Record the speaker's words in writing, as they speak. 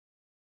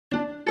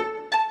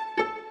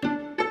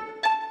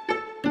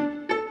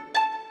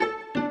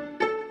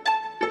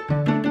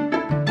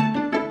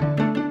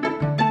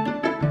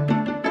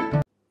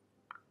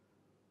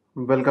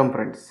Welcome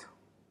friends.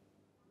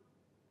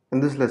 In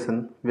this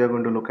lesson we are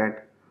going to look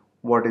at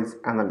what is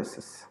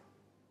analysis.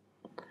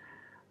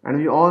 And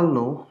we all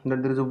know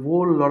that there is a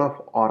whole lot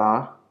of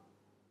aura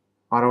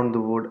around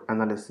the word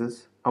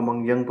analysis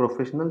among young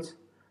professionals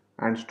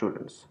and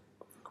students.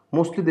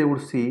 Mostly they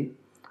would see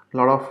a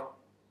lot of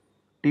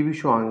TV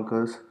show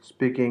anchors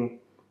speaking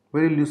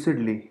very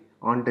lucidly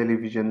on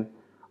television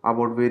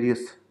about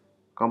various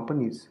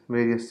companies,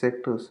 various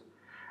sectors,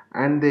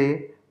 and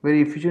they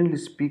very efficiently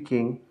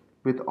speaking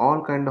with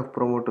all kind of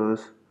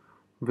promoters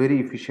very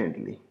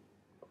efficiently,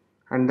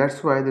 and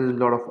that's why there is a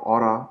lot of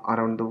aura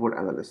around the word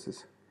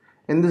analysis.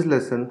 In this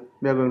lesson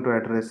we are going to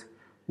address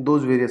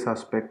those various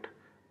aspects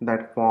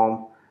that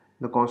form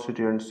the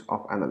constituents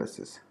of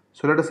analysis.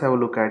 So let us have a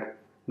look at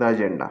the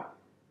agenda.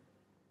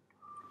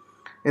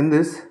 In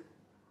this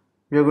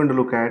we are going to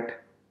look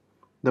at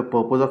the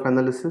purpose of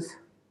analysis.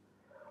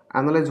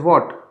 Analyze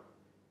what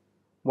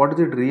does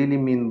it really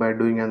mean by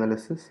doing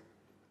analysis,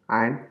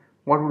 and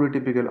what would be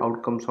typical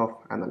outcomes of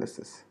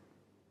analysis.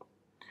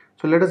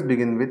 So let us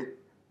begin with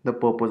the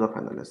purpose of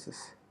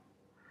analysis.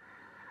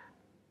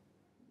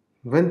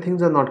 When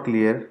things are not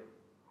clear,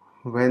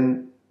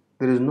 when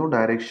there is no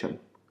direction,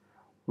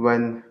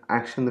 when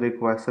action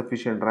requires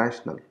sufficient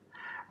rationale,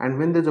 and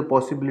when there is a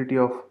possibility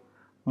of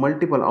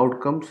multiple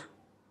outcomes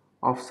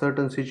of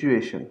certain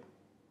situation,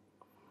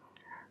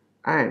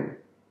 and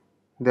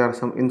there are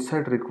some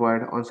insight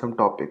required on some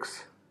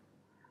topics,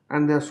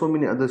 and there are so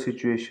many other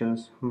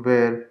situations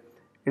where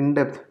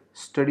in-depth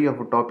study of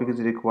a topic is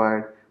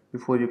required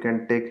before you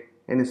can take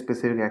any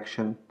specific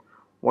action.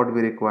 What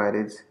we require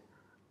is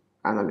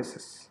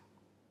analysis.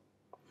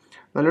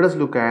 Now let us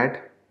look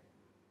at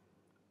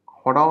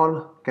what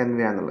all can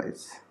we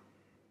analyze.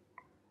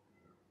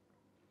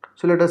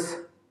 So let us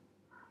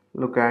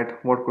look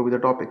at what could be the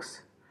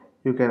topics.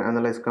 You can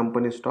analyze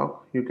company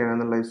stock, you can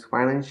analyze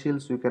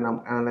financials, you can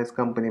analyze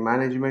company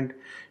management,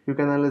 you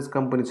can analyze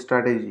company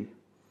strategy,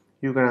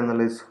 you can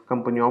analyze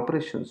company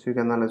operations, you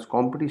can analyze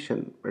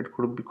competition, it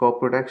could be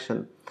corporate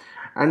action,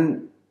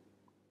 and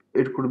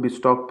it could be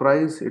stock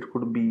price, it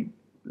could be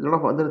a lot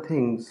of other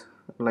things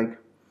like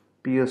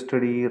peer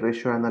study,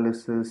 ratio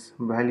analysis,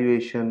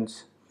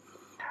 valuations,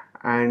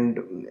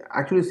 and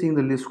actually seeing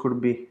the list could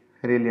be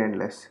really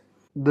endless.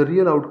 The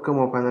real outcome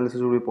of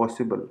analysis will be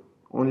possible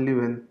only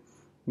when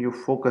you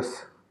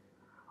focus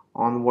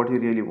on what you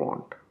really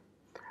want.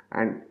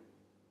 And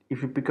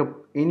if you pick up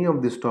any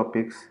of these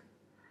topics,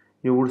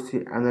 you would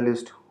see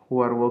analysts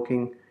who are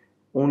working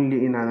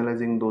only in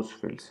analyzing those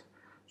fields.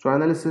 So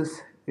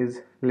analysis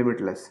is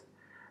limitless,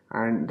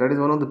 and that is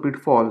one of the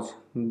pitfalls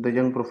the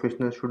young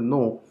professionals should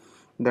know,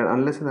 that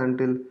unless and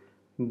until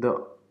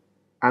the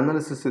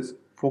analysis is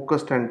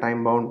focused and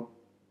time bound,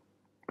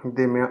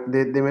 they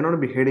may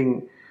not be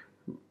heading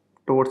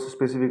towards a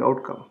specific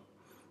outcome,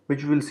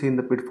 which we will see in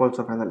the pitfalls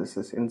of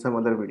analysis in some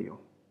other video.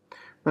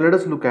 Now let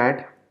us look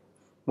at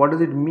what does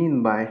it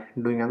mean by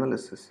doing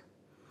analysis.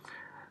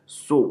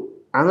 So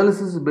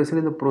analysis is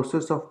basically the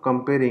process of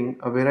comparing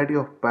a variety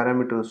of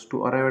parameters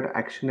to arrive at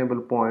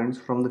actionable points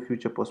from the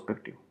future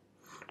perspective.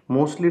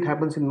 Mostly it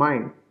happens in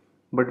mind,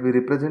 but we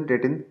represent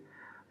it in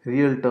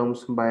real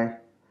terms by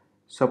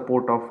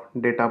support of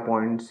data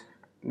points,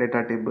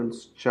 data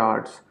tables,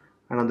 charts,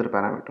 and other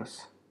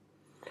parameters.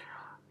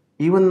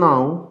 Even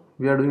now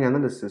we are doing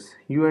analysis.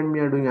 You and me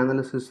are doing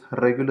analysis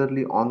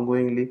regularly,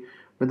 ongoingly,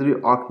 whether we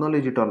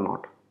acknowledge it or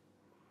not.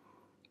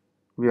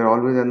 We are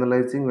always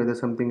analyzing whether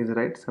something is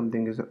right,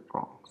 something is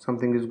wrong,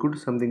 something is good,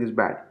 something is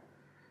bad,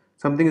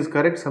 something is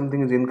correct,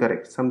 something is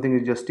incorrect, something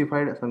is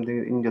justified, something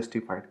is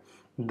unjustified.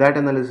 That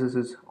analysis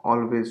is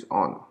always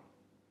on.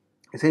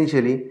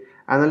 Essentially,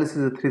 analysis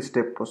is a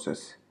three-step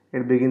process.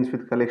 It begins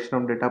with collection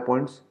of data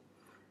points,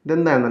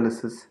 then the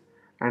analysis,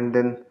 and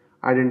then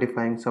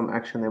identifying some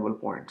actionable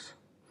points.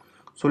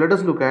 So let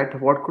us look at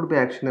what could be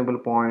actionable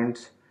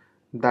points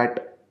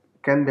that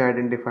can be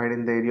identified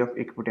in the area of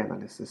equity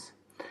analysis.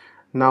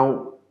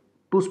 Now,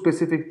 two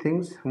specific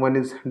things, one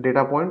is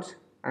data points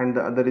and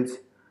the other is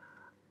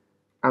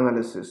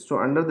analysis. So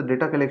under the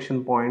data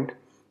collection point,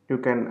 you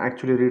can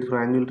actually read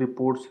through annual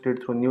reports,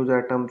 read through news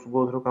items,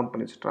 go through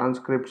companies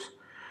transcripts,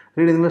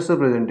 read investor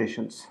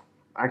presentations,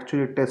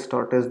 actually test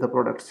the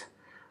products.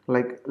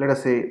 Like let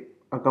us say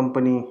a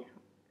company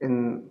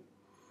in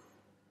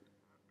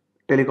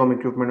telecom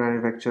equipment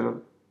manufacturer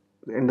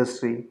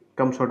industry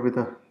comes out with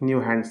a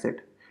new handset.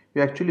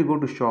 You actually go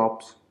to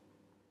shops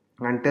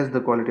and test the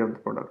quality of the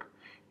product.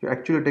 You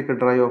actually take a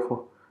drive of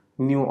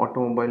a new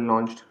automobile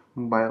launched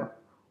by an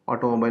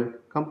automobile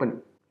company.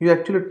 You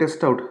actually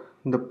test out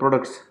the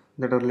products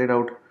that are laid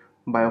out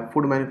by a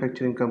food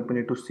manufacturing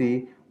company to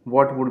see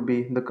what would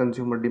be the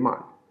consumer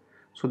demand.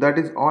 So that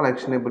is all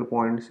actionable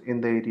points in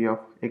the area of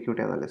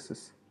equity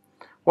analysis.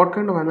 What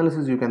kind of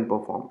analysis you can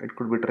perform? It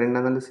could be trend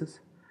analysis,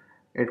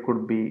 it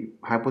could be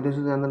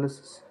hypothesis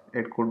analysis,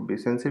 it could be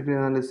sensitivity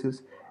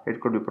analysis, it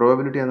could be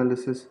probability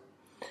analysis,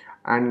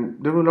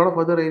 and there are a lot of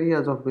other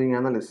areas of doing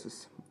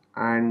analysis.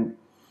 And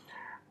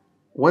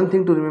one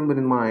thing to remember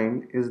in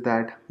mind is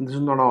that this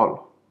is not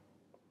all,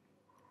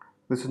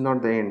 this is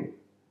not the end.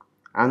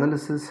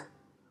 Analysis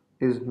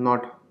is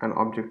not an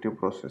objective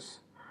process.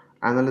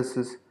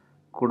 Analysis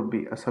could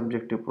be a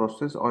subjective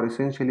process, or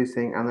essentially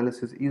saying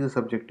analysis is a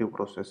subjective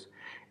process.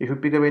 If you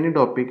pick up any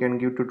topic and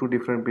give to two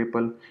different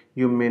people,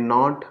 you may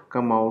not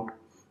come out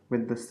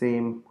with the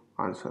same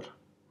answer.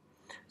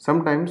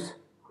 Sometimes,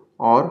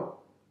 or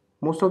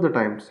most of the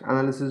times,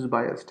 analysis is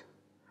biased.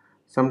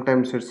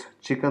 Sometimes it's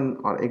chicken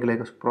or egg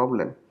like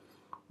problem.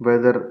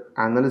 Whether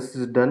analysis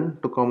is done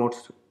to come out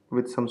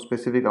with some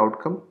specific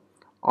outcome,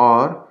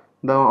 or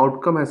the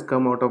outcome has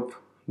come out of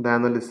the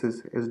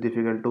analysis is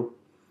difficult to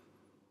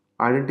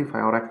identify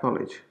or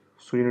acknowledge.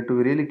 So you need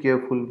to be really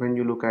careful when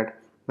you look at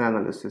the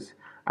analysis.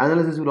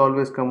 Analysis will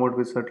always come out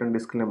with certain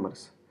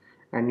disclaimers,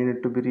 and you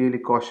need to be really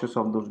cautious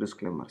of those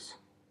disclaimers.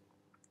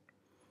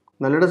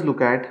 Now let us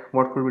look at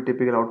what could be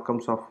typical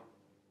outcomes of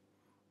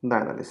the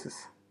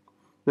analysis.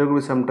 There could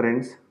be some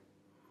trends,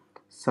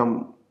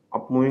 some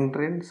up moving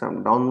trend,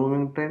 some down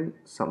moving trend,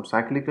 some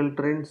cyclical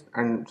trends,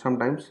 and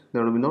sometimes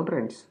there will be no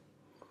trends.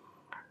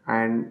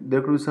 And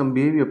there could be some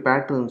behavior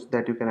patterns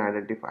that you can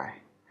identify.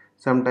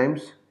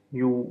 Sometimes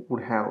you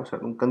would have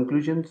certain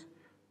conclusions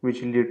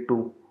which lead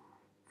to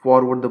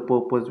forward the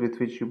purpose with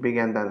which you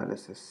began the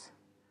analysis.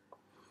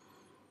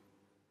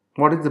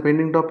 What is the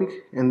pending topic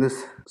in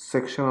this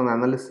section on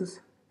analysis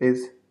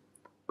is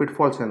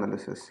pitfalls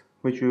analysis,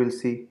 which we will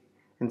see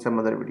in some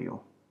other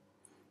video.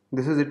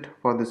 This is it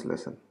for this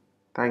lesson.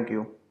 Thank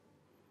you.